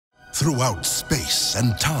throughout space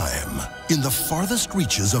and time, in the farthest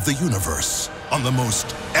reaches of the universe, on the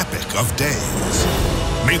most epic of days.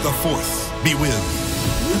 May the 4th be with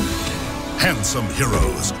handsome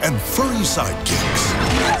heroes and furry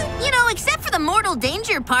sidekicks. You know, except for the mortal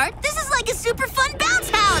danger part, this is like a super fun bounce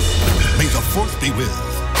house. May the 4th be with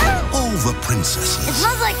all the princesses. It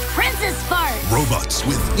smells like princess fart. Robots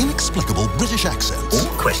with inexplicable British accents. All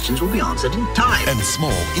questions will be answered in time. And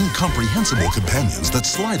small, incomprehensible companions that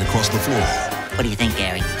slide across the floor. What do you think,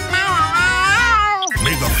 Gary?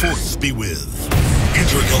 May the 4th be with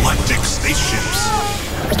intergalactic spaceships.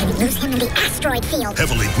 We can lose him in the asteroid field.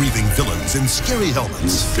 Heavily breathing villains in scary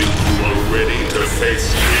helmets. Think you are ready to face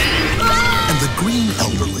me? And the green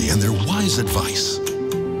elderly and their wise advice.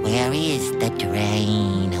 Where is the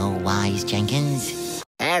train, oh wise Jenkins?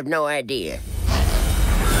 I have no idea.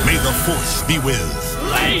 May the 4th be with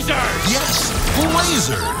Lasers! Yes,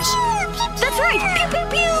 lasers! That's right, pew pew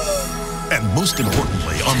pew! And most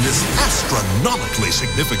importantly, on this astronomically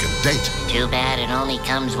significant date, Too bad it only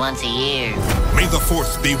comes once a year. may the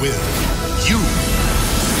 4th be with you.